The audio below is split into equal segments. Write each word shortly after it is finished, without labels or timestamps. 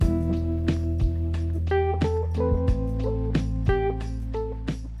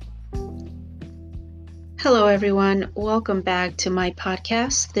Hello, everyone. Welcome back to my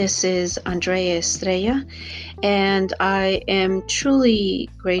podcast. This is Andrea Estrella, and I am truly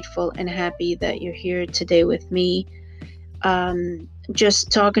grateful and happy that you're here today with me.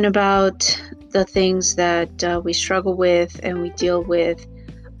 Just talking about the things that we struggle with and we deal with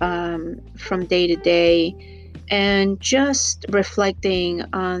from day to day, and just reflecting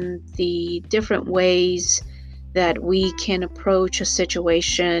on the different ways that we can approach a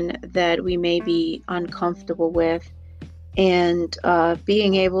situation that we may be uncomfortable with, and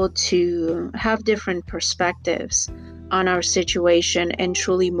being able to have different perspectives on our situation and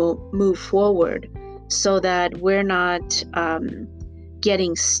truly move forward so that we're not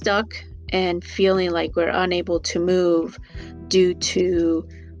getting stuck and feeling like we're unable to move due to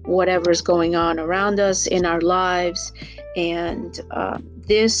whatever's going on around us in our lives. And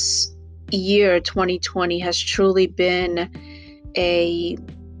this year 2020 has truly been a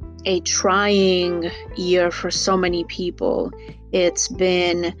trying year for so many people. It's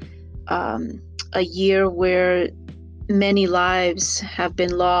been a year where many lives have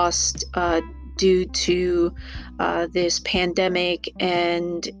been lost due to this pandemic,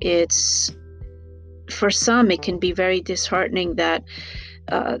 and it's, for some, it can be very disheartening that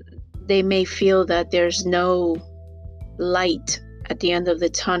they may feel that there's no light at the end of the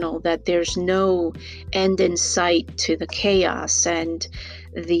tunnel, that there's no end in sight to the chaos and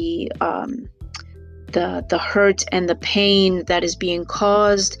the hurt and the pain that is being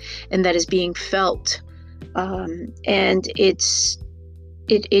caused and that is being felt. And it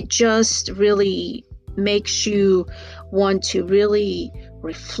just really makes you want to really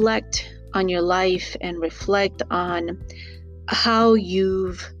reflect on your life and reflect on how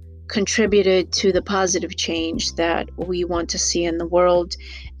you've contributed to the positive change that we want to see in the world,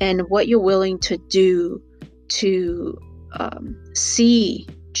 and what you're willing to do to see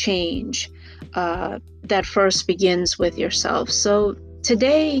change that first begins with yourself. So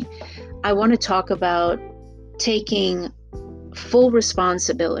today I want to talk about taking full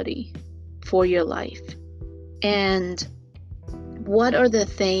responsibility for your life, and what are the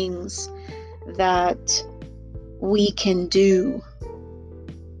things that we can do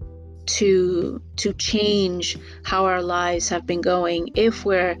to change how our lives have been going if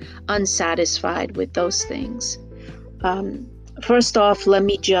we're unsatisfied with those things. First off, let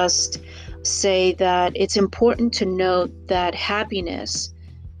me just say that it's important to note that happiness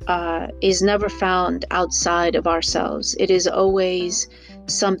is never found outside of ourselves. It is always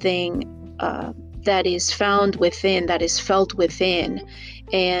something that is found within, that is felt within,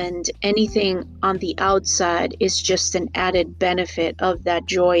 and anything on the outside is just an added benefit of that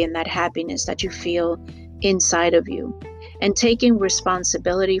joy and that happiness that you feel inside of you. And taking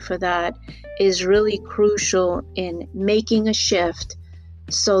responsibility for that is really crucial in making a shift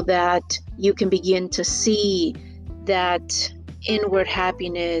so that you can begin to see that inward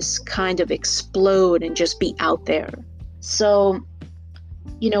happiness kind of explode and just be out there. So,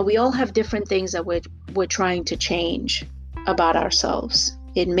 we all have different things that we're trying to change about ourselves.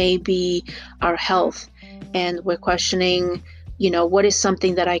 It may be our health, and we're questioning, what is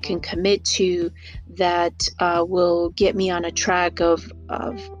something that I can commit to that will get me on a track of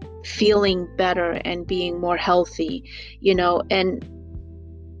feeling better and being more healthy, and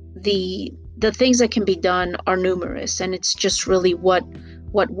the things that can be done are numerous, and it's just really what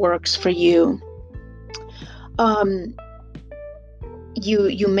works for you.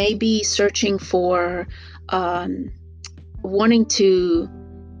 You may be searching for wanting to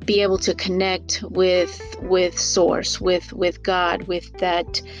be able to connect with source, with God, with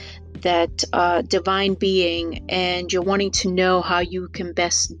that divine being, and you're wanting to know how you can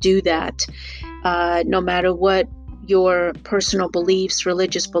best do that, no matter what your personal beliefs,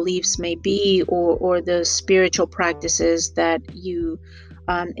 religious beliefs may be, or the spiritual practices that you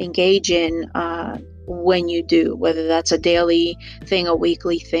engage in when you do, whether that's a daily thing, a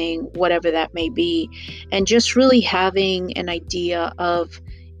weekly thing, whatever that may be. And just really having an idea of,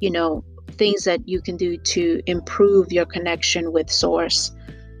 things that you can do to improve your connection with source.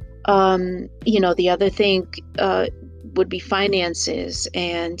 The other thing would be finances,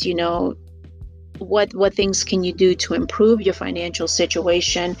 and, what things can you do to improve your financial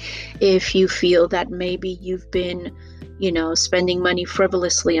situation if you feel that maybe you've been spending money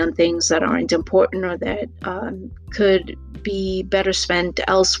frivolously on things that aren't important, or that could be better spent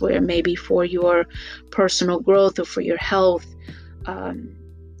elsewhere, maybe for your personal growth or for your health.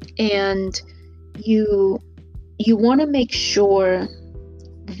 And you want to make sure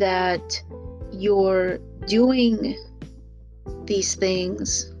that you're doing these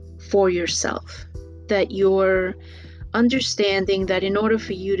things for yourself, that you're understanding that in order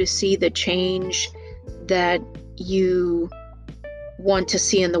for you to see the change that you want to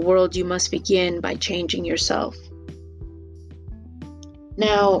see in the world, you must begin by changing yourself.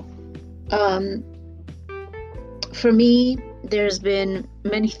 Now, for me, there's been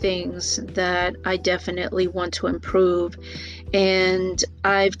many things that I definitely want to improve, and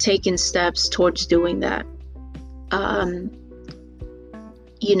I've taken steps towards doing that.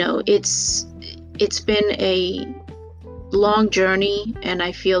 It's been a long journey, and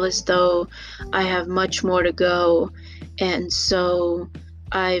I feel as though I have much more to go. And so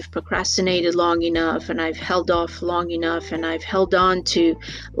I've procrastinated long enough, and I've held off long enough, and I've held on to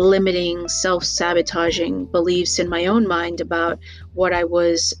limiting, self-sabotaging beliefs in my own mind about what I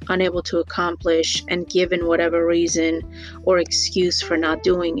was unable to accomplish, and given whatever reason or excuse for not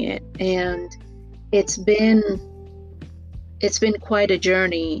doing it. And it's been quite a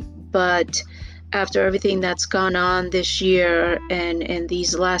journey, but after everything that's gone on this year and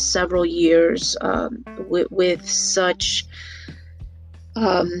these last several years, with such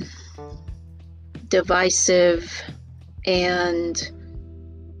divisive and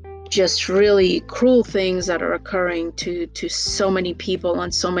just really cruel things that are occurring to so many people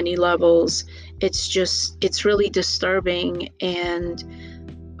on so many levels, it's really disturbing. And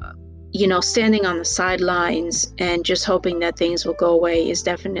standing on the sidelines and just hoping that things will go away is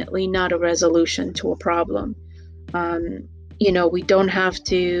definitely not a resolution to a problem. We don't have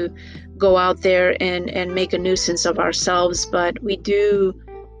to go out there and make a nuisance of ourselves, but we do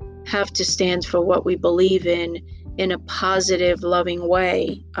have to stand for what we believe in a positive, loving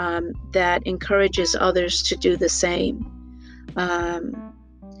way that encourages others to do the same.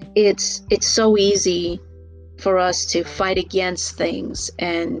 It's so easy for us to fight against things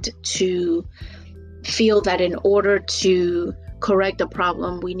and to feel that in order to correct a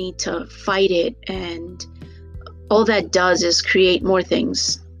problem, we need to fight it. And all that does is create more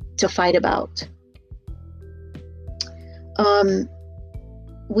things to fight about.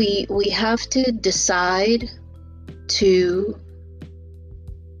 We have to decide to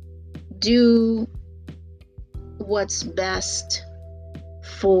do what's best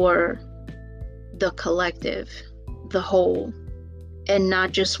for the collective, the whole, and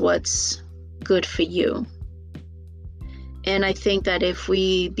not just what's good for you. And I think that if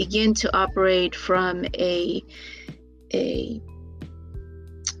we begin to operate from a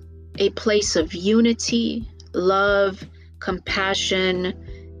place of unity, love, compassion,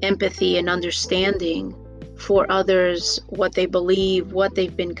 empathy, and understanding for others, what they believe, what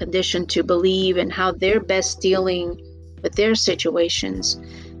they've been conditioned to believe, and how they're best dealing with their situations,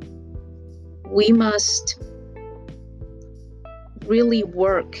 we must really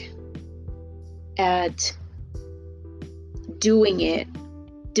work at doing it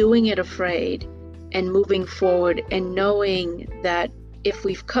afraid, and moving forward, and knowing that if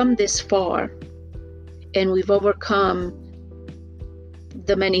we've come this far and we've overcome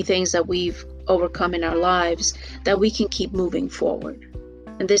the many things that we've overcome in our lives, that we can keep moving forward.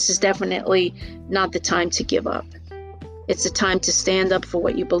 And this is definitely not the time to give up. It's a time to stand up for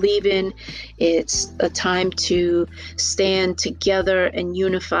what you believe in. It's a time to stand together and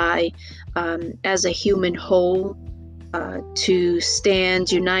unify as a human whole, to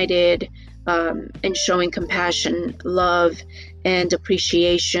stand united and showing compassion, love, and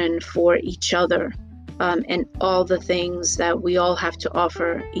appreciation for each other, and all the things that we all have to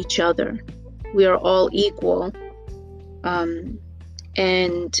offer each other. We are all equal,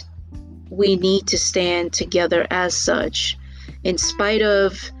 and we need to stand together as such. In spite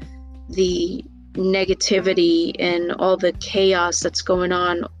of the negativity and all the chaos that's going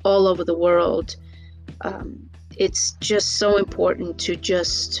on all over the world, it's just so important to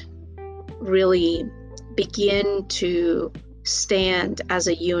just really begin to stand as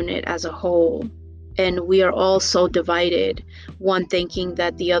a unit, as a whole. And we are all so divided, one thinking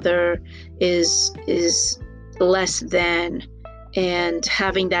that the other is less than, and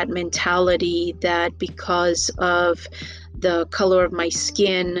having that mentality that because of the color of my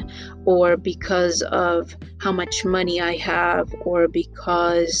skin, or because of how much money I have, or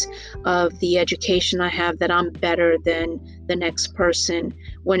because of the education I have, that I'm better than the next person,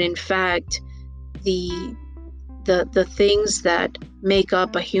 when in fact the things that make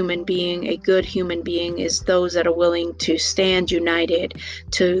up a human being, a good human being, is those that are willing to stand united,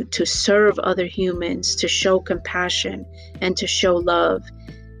 to serve other humans, to show compassion, and to show love.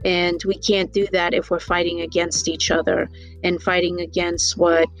 And we can't do that if we're fighting against each other and fighting against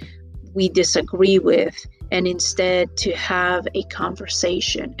what we disagree with, and instead to have a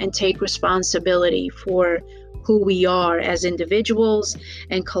conversation and take responsibility for who we are as individuals,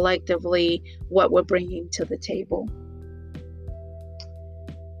 and collectively what we're bringing to the table.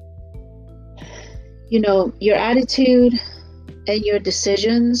 Your attitude and your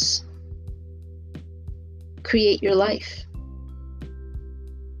decisions create your life.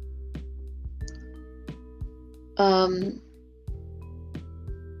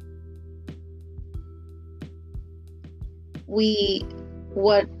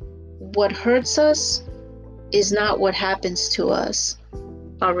 What hurts us is not what happens to us.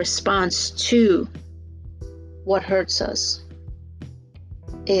 Our response to what hurts us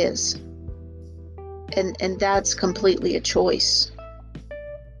is. And that's completely a choice.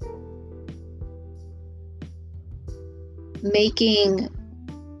 Making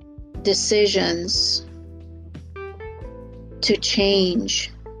decisions to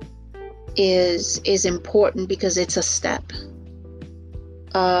change is important because it's a step.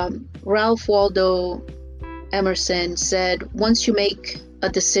 Ralph Waldo Emerson said, once you make a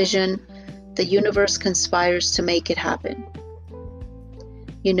decision, the universe conspires to make it happen.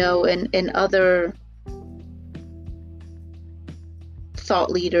 And other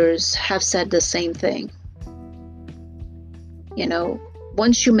thought leaders have said the same thing.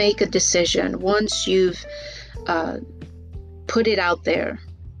 Once you make a decision, once you've put it out there,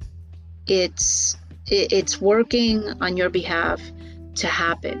 it's working on your behalf to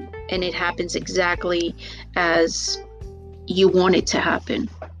happen, and it happens exactly as you want it to happen.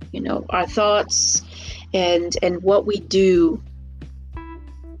 Our thoughts and what we do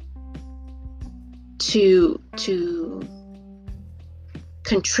to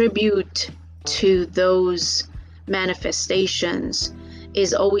contribute to those manifestations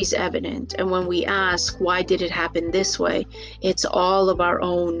is always evident. And when we ask, why did it happen this way? It's all of our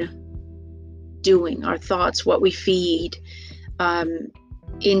own doing, our thoughts, what we feed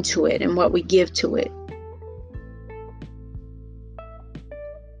into it and what we give to it.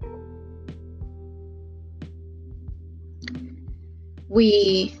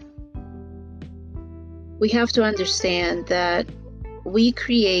 We have to understand that we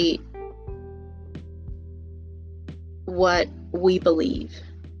create what we believe,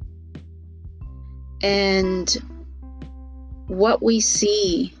 and what we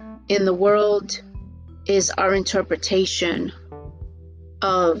see in the world is our interpretation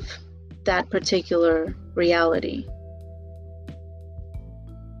of that particular reality.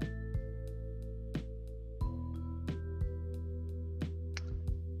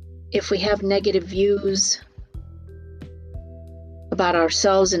 If we have negative views about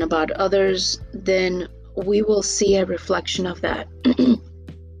ourselves and about others, then we will see a reflection of that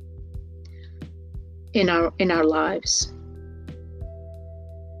in our lives.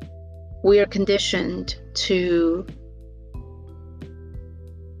 We are conditioned to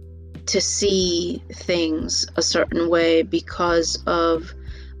see things a certain way because of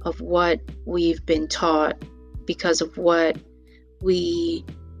what we've been taught, because of what we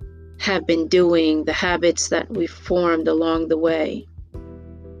have been doing, the habits that we've formed along the way.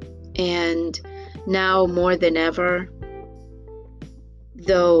 And now more than ever,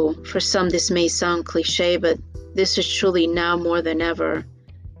 though for some this may sound cliche, but this is truly now more than ever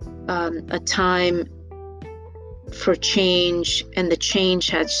a time for change, and the change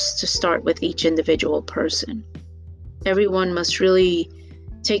has to start with each individual person. Everyone must really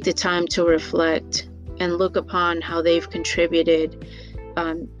take the time to reflect and look upon how they've contributed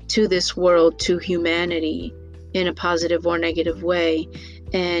to this world, to humanity, in a positive or negative way.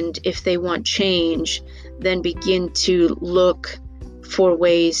 And if they want change, then begin to look for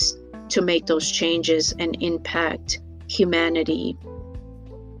ways to make those changes and impact humanity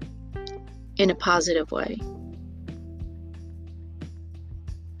in a positive way.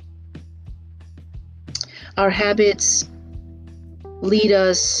 Our habits lead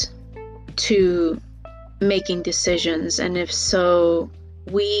us to making decisions, and if so,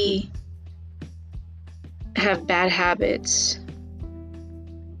 we have bad habits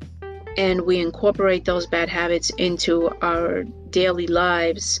and we incorporate those bad habits into our daily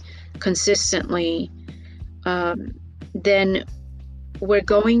lives consistently, then we're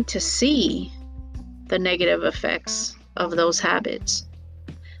going to see the negative effects of those habits.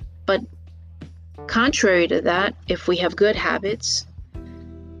 But contrary to that, if we have good habits,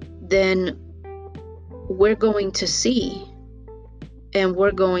 then we're going to see and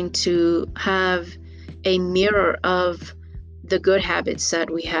we're going to have a mirror of the good habits that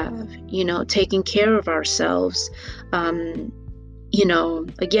we have, taking care of ourselves, again,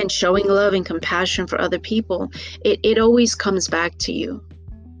 showing love and compassion for other people. It always comes back to you.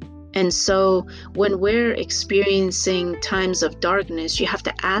 And so when we're experiencing times of darkness, you have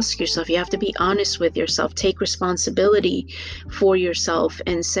to ask yourself, you have to be honest with yourself, take responsibility for yourself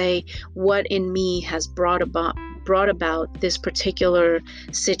and say, what in me has brought about this particular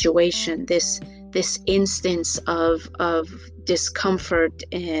situation, this this instance of discomfort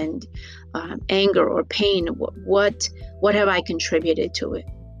and anger or pain, what have I contributed to it?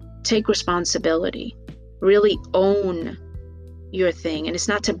 Take responsibility. Really own your thing. And it's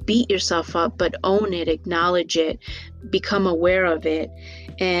not to beat yourself up, but own it, acknowledge it, become aware of it.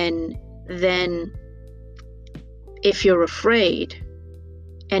 And then if you're afraid,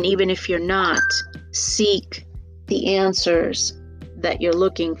 and even if you're not, seek the answers that you're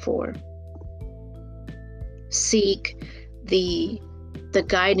looking for. Seek the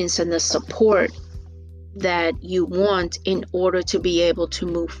guidance and the support that you want in order to be able to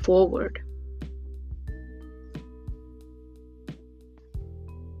move forward.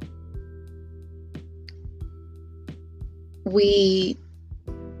 We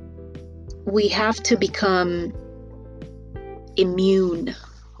have to become immune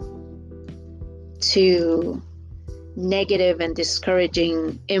to negative and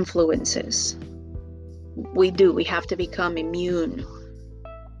discouraging influences. We have to become immune,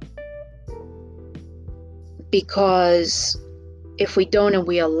 because if we don't and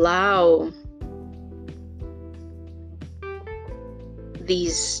we allow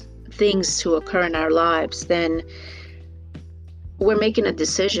these things to occur in our lives, then we're making a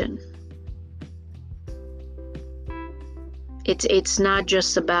decision. It's not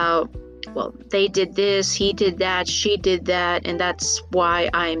just about, well, they did this, he did that, she did that, and that's why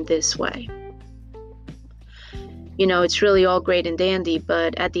I'm this way. You know, it's really all great and dandy,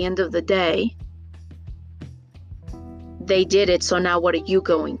 but at the end of the day, they did it, so now what are you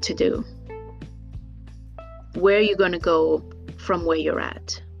going to do? Where are you going to go from where you're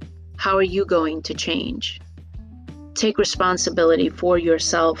at? How are you going to change? Take responsibility for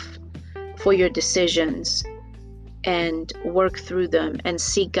yourself, for your decisions, and work through them, and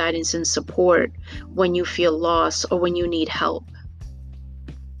seek guidance and support when you feel lost or when you need help.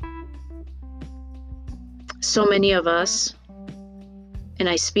 So many of us, and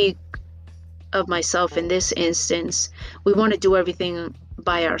I speak of myself in this instance, we want to do everything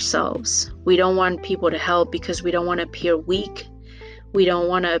by ourselves. We don't want people to help because we don't want to appear weak. We don't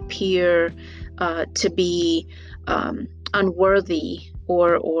want to appear to be unworthy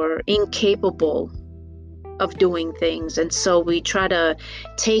or incapable of doing things. And so we try to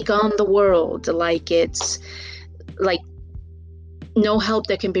take on the world like it's like no help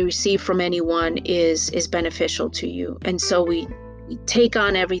that can be received from anyone is beneficial to you. And so we take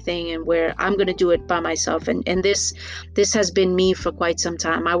on everything, and where I'm going to do it by myself. And this has been me for quite some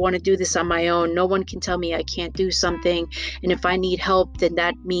time. I want to do this on my own. No one can tell me I can't do something. And if I need help, then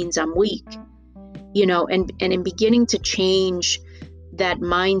that means I'm weak. You know, and in beginning to change that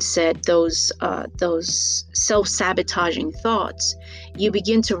mindset, those self-sabotaging thoughts, you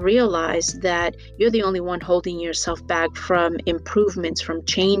begin to realize that you're the only one holding yourself back from improvements, from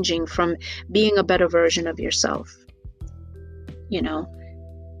changing, from being a better version of yourself. You know,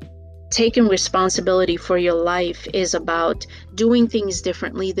 taking responsibility for your life is about doing things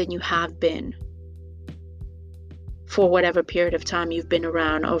differently than you have been for whatever period of time you've been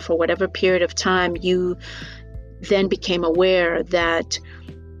around, or for whatever period of time you then became aware that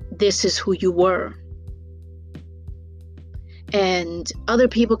this is who you were. And other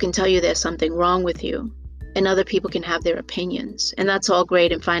people can tell you there's something wrong with you, and other people can have their opinions, and that's all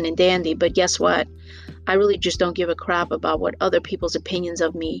great and fine and dandy. But guess what? I really just don't give a crap about what other people's opinions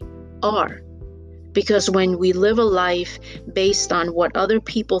of me are. Because when we live a life based on what other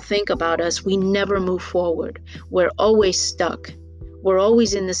people think about us, we never move forward. We're always stuck. We're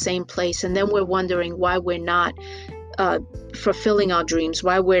always in the same place. And then we're wondering why we're not fulfilling our dreams,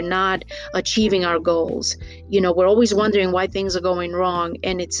 why we're not achieving our goals. You know, we're always wondering why things are going wrong.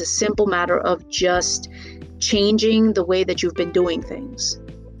 And it's a simple matter of just changing the way that you've been doing things.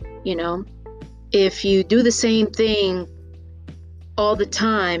 You know, if you do the same thing all the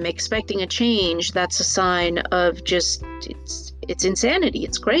time expecting a change, that's a sign of just it's insanity.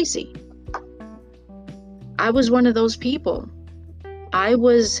 It's crazy. I was one of those people. I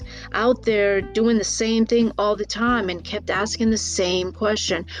was out there doing the same thing all the time and kept asking the same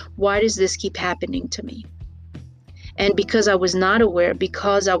question. Why does this keep happening to me? And because I was not aware,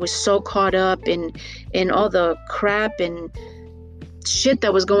 because I was so caught up in all the crap and shit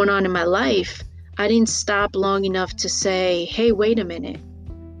that was going on in my life, I didn't stop long enough to say, hey, wait a minute.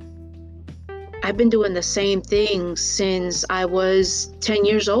 I've been doing the same thing since I was 10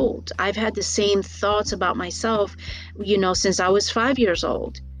 years old. I've had the same thoughts about myself, you know, since I was 5 years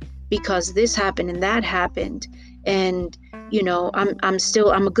old, because this happened and that happened. And, you know,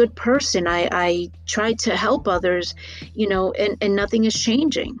 I'm a good person. I try to help others, you know, and nothing is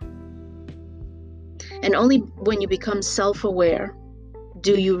changing. And only when you become self-aware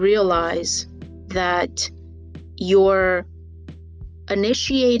do you realize that you're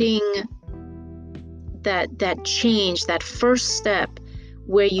initiating that change, that first step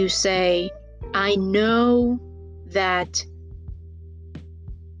where you say, I know that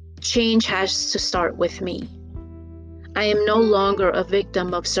change has to start with me. I am no longer a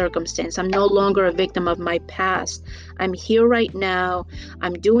victim of circumstance. I'm no longer a victim of my past. I'm here right now.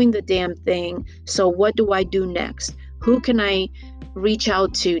 I'm doing the damn thing. So what do I do next? Who can I reach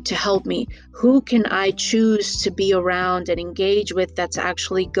out to help me? Who can I choose to be around and engage with that's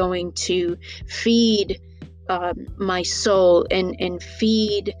actually going to feed my soul and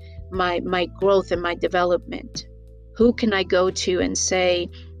feed my growth and my development? Who can I go to and say,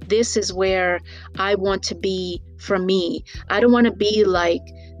 this is where I want to be for me? I don't want to be like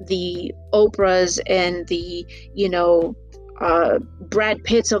the Oprahs and the, Brad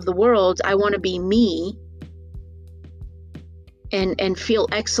Pitts of the world. I want to be me and feel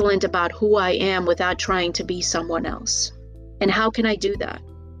excellent about who I am without trying to be someone else. And how can I do that?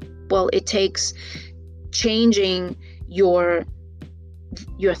 Well, it takes changing your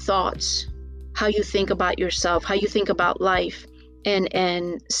thoughts, how you think about yourself, how you think about life,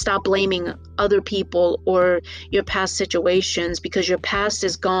 and stop blaming other people or your past situations, because your past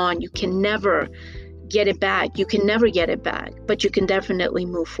is gone. You can never get it back. You can never get it back, but you can definitely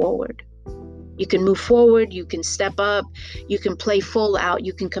move forward. You can move forward, you can step up, you can play full out,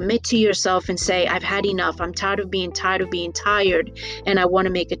 you can commit to yourself and say, I've had enough. I'm tired of being tired, and I want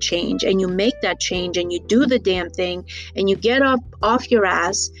to make a change. And you make that change and you do the damn thing and you get up off your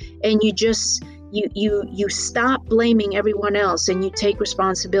ass and you just you stop blaming everyone else and you take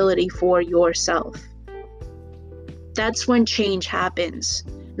responsibility for yourself. That's when change happens.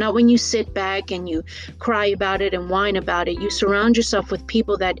 Not when you sit back and you cry about it and whine about it. You surround yourself with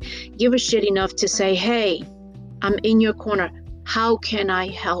people that give a shit enough to say, hey, I'm in your corner. How can I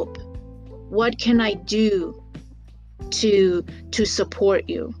help? What can I do to support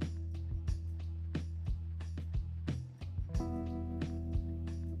you?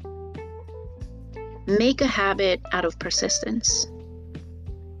 Make a habit out of persistence.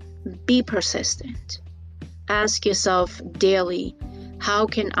 Be persistent. Ask yourself daily, how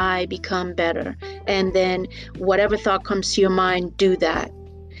can I become better? And then whatever thought comes to your mind, do that.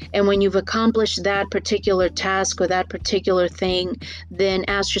 And when you've accomplished that particular task or that particular thing, then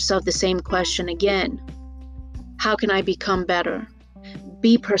ask yourself the same question again. How can I become better?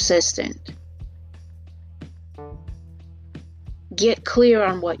 Be persistent. Get clear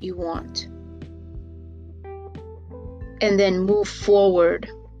on what you want. And then move forward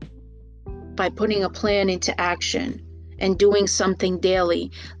by putting a plan into action and doing something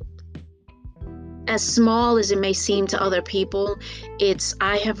daily. As small as it may seem to other people,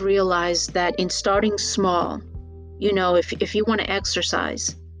 I have realized that in starting small, if you want to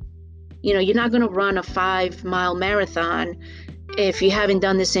exercise, you're not going to run a 5-mile marathon if you haven't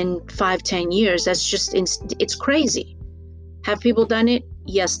done this in 5-10 years. That's just, it's crazy. Have people done it?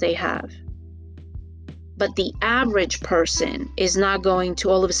 Yes, they have. But the average person is not going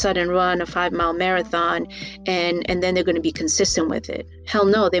to all of a sudden run a 5-mile marathon and then they're going to be consistent with it. Hell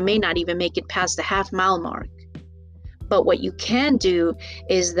no, they may not even make it past the half-mile mark. But what you can do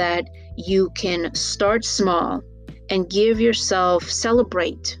is that you can start small and give yourself,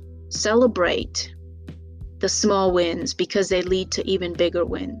 celebrate the small wins, because they lead to even bigger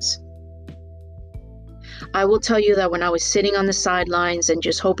wins. I will tell you that when I was sitting on the sidelines and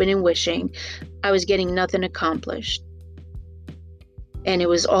just hoping and wishing, I was getting nothing accomplished. And it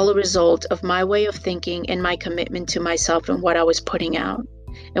was all a result of my way of thinking and my commitment to myself and what I was putting out.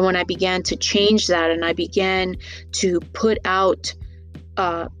 And when I began to change that and I began to put out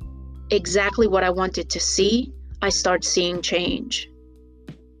exactly what I wanted to see, I started seeing change.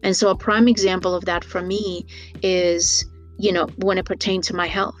 And so a prime example of that for me is, when it pertained to my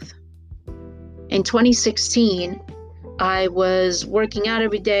health. In 2016, I was working out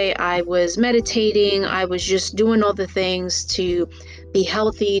every day. I was meditating. I was just doing all the things to be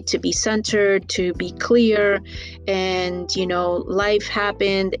healthy, to be centered, to be clear. And, life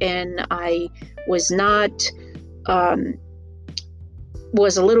happened and I was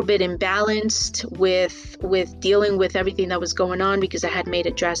was a little bit imbalanced with dealing with everything that was going on, because I had made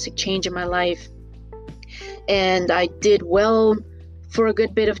a drastic change in my life. And I did well for a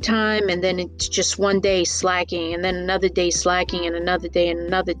good bit of time, and then it's just one day slacking, and then another day slacking, and another day and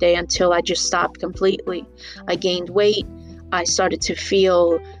another day, until I just stopped completely. I gained weight. I started to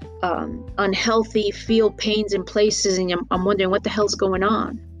feel unhealthy, feel pains in places, and I'm wondering what the hell's going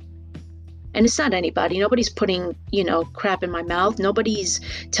on. And it's not anybody. Nobody's putting, crap in my mouth. Nobody's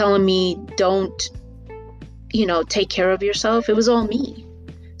telling me don't, take care of yourself. It was all me.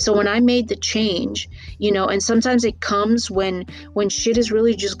 So when I made the change, and sometimes it comes when shit is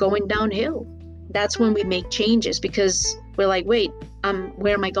really just going downhill. That's when we make changes, because we're like, wait,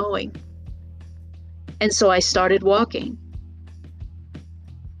 where am I going? And so I started walking.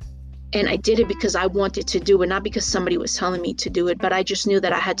 And I did it because I wanted to do it, not because somebody was telling me to do it, but I just knew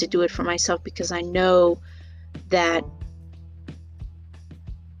that I had to do it for myself, because I know that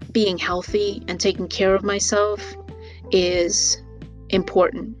being healthy and taking care of myself is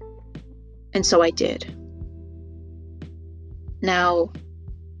important. And so I did. Now,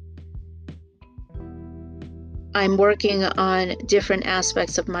 I'm working on different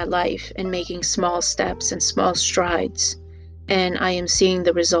aspects of my life and making small steps and small strides, and I am seeing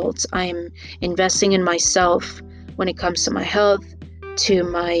the results. I'm investing in myself when it comes to my health, to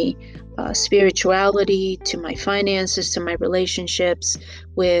my spirituality, to my finances, to my relationships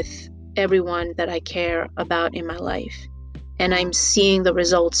with everyone that I care about in my life. And I'm seeing the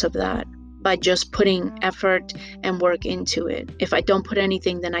results of that by just putting effort and work into it. If I don't put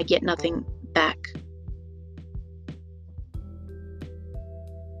anything, then I get nothing back.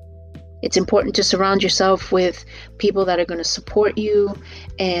 It's important to surround yourself with people that are going to support you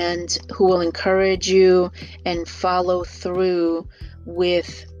and who will encourage you and follow through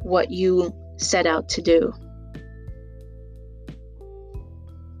with what you set out to do.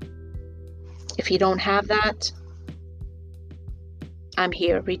 If you don't have that, I'm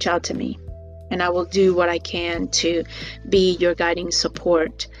here. Reach out to me, and I will do what I can to be your guiding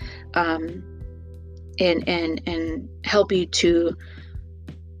support, and help you to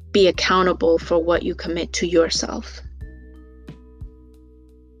be accountable for what you commit to yourself.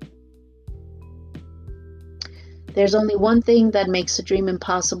 There's only one thing that makes a dream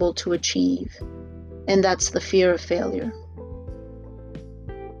impossible to achieve, and that's the fear of failure.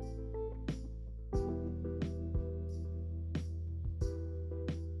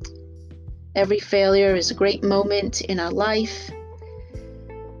 Every failure is a great moment in our life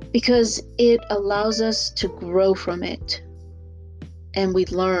because it allows us to grow from it, and we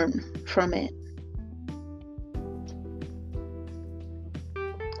learn from it.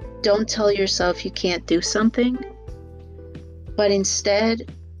 Don't tell yourself you can't do something, but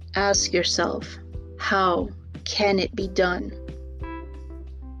instead ask yourself, how can it be done?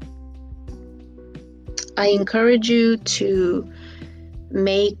 I encourage you to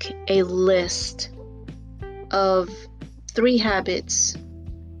make a list of 3 habits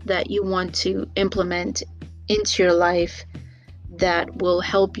that you want to implement into your life that will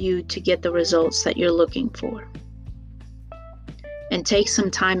help you to get the results that you're looking for. And take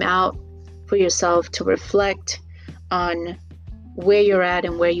some time out for yourself to reflect on where you're at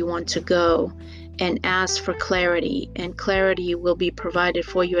and where you want to go, and ask for clarity. And clarity will be provided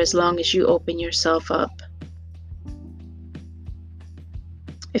for you as long as you open yourself up.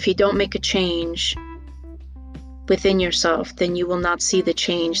 If you don't make a change within yourself, then you will not see the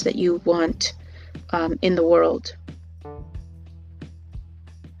change that you want in the world.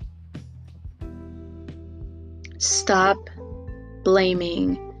 Stop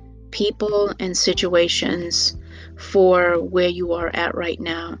blaming people and situations for where you are at right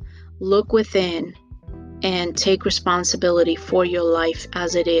now. Look within and take responsibility for your life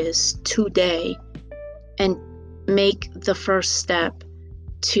as it is today, and make the first step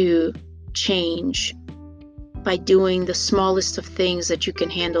to change by doing the smallest of things that you can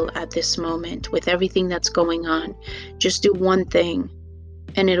handle at this moment. With everything that's going on, just do one thing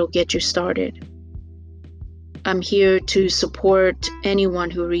and it'll get you started. I'm here to support anyone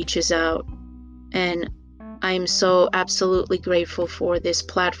who reaches out, and I'm so absolutely grateful for this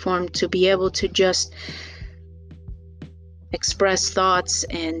platform to be able to just express thoughts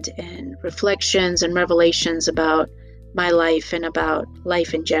and reflections and revelations about my life and about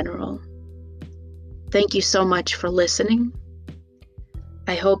life in general. Thank you so much for listening.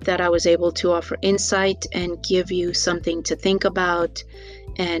 I hope that I was able to offer insight and give you something to think about,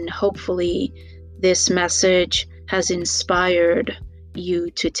 and hopefully this message has inspired you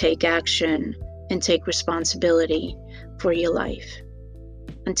to take action and take responsibility for your life.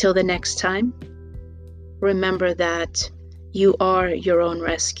 Until the next time, remember that you are your own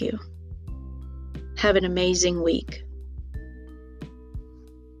rescue. Have an amazing week.